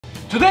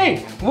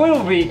Today,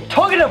 we'll be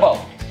talking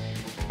about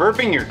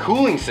burping your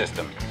cooling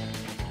system.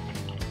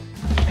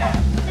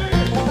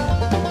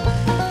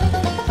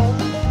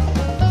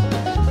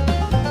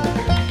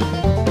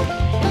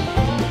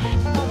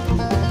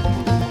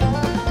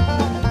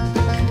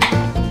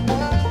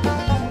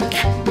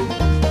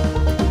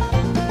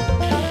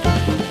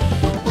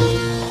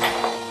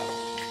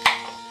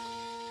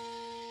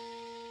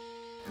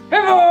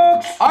 Hey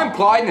folks! I'm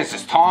Clyde and this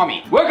is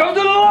Tommy. Welcome to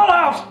the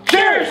Roadhouse!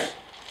 Cheers!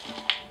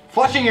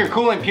 Flushing your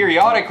coolant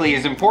periodically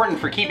is important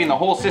for keeping the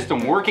whole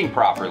system working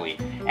properly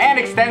and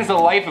extends the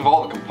life of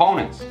all the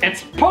components.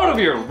 It's part of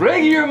your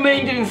regular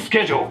maintenance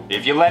schedule.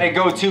 If you let it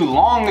go too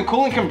long, the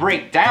coolant can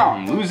break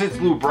down, lose its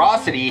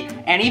lubrosity,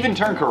 and even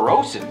turn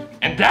corrosive.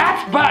 And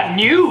that's bad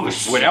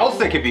news! What else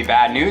that could be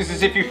bad news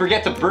is if you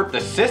forget to burp the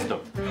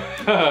system.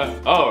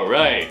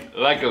 Alright,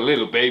 like a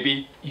little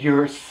baby.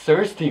 You're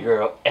thirsty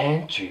girl,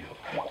 ain't you?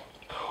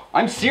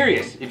 I'm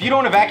serious. If you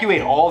don't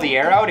evacuate all the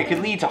air out, it could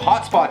lead to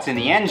hot spots in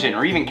the engine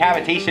or even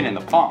cavitation in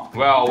the pump.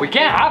 Well, we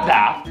can't have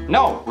that.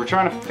 No, we're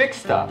trying to fix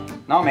stuff,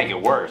 not make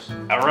it worse.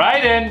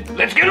 Alright then,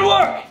 let's get to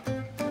work!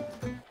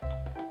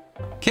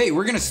 Okay,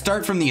 we're gonna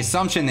start from the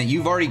assumption that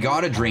you've already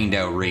got a drained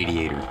out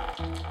radiator.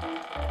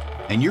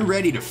 And you're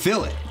ready to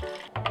fill it.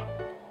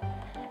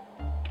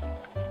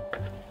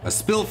 A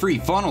spill-free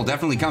funnel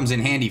definitely comes in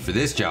handy for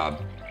this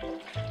job.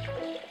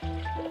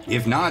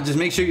 If not, just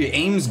make sure your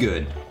aim's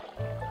good.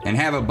 And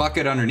have a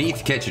bucket underneath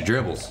to catch your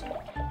dribbles.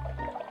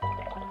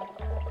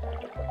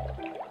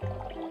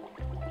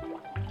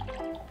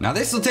 Now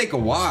this will take a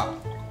while.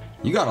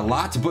 You got a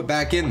lot to put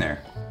back in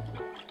there.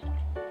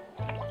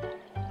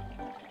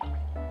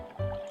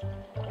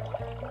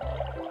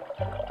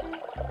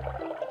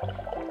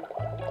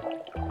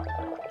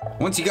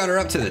 Once you got her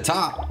up to the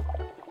top,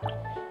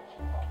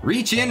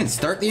 reach in and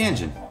start the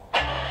engine.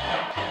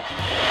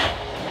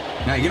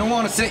 Now you're gonna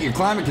want to set your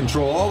climate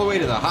control all the way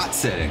to the hot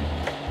setting.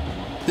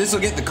 This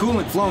will get the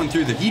coolant flowing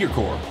through the heater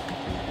core.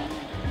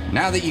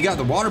 Now that you got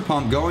the water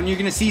pump going, you're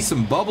gonna see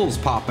some bubbles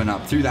popping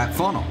up through that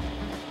funnel.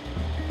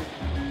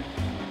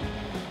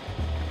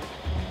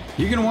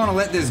 You're gonna wanna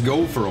let this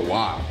go for a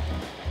while.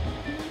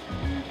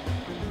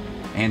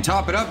 And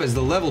top it up as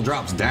the level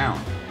drops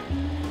down.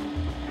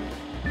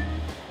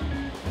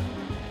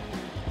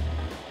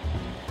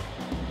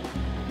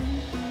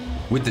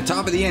 With the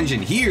top of the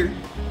engine here,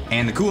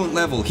 and the coolant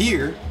level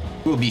here,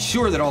 we'll be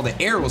sure that all the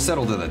air will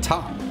settle to the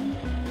top.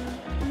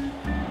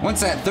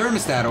 Once that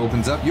thermostat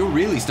opens up, you'll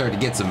really start to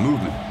get some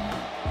movement.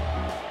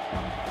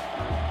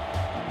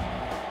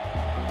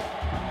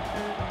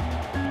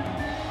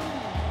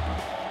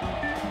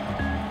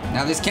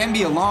 Now this can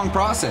be a long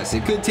process.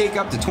 It could take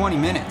up to 20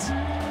 minutes.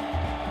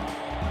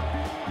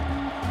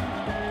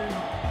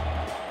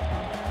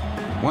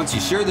 Once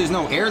you're sure there's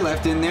no air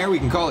left in there, we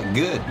can call it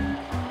good.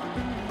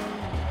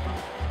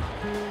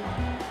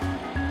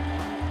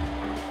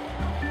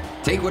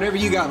 Take whatever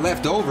you got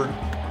left over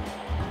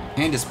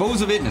and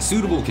dispose of it in a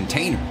suitable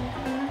container.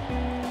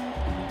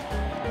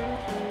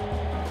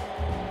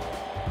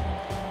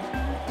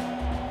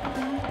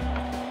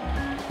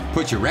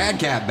 Put your rad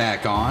cap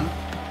back on,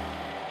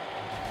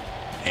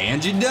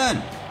 and you're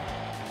done.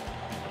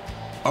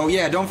 Oh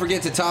yeah, don't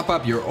forget to top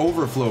up your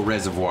overflow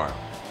reservoir.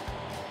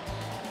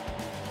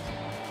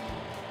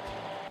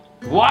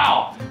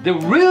 Wow, there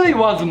really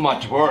wasn't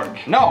much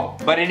work. No,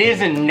 but it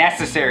is a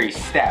necessary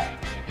step.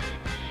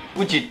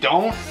 Which you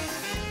don't?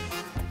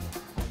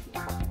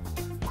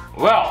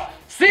 Well,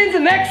 see you in the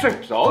next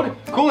episode.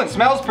 Coolant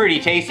smells pretty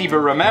tasty, but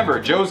remember,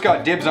 Joe's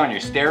got dibs on your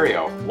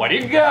stereo. What do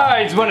you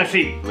guys want to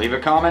see? Leave a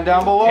comment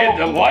down below. Hit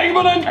the like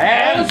button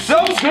and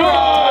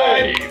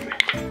subscribe!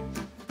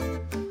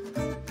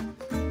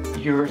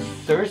 You're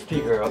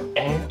thirsty girl,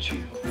 ain't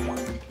you?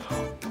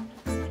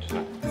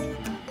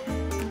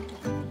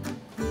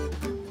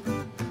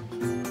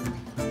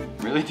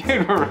 Really,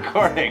 dude, we're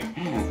recording.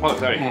 Oh,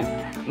 sorry.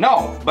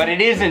 No, but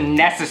it is a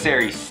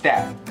necessary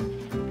step.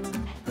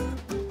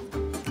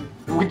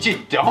 Which you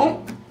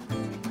don't?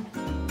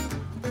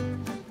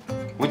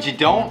 Which you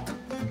don't?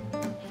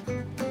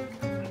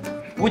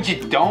 Which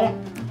you don't?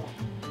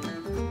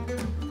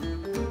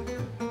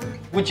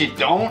 Which you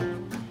don't?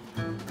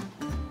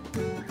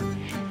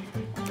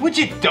 Which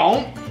you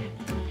don't?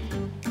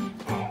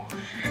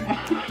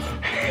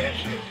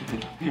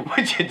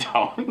 Which you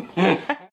don't?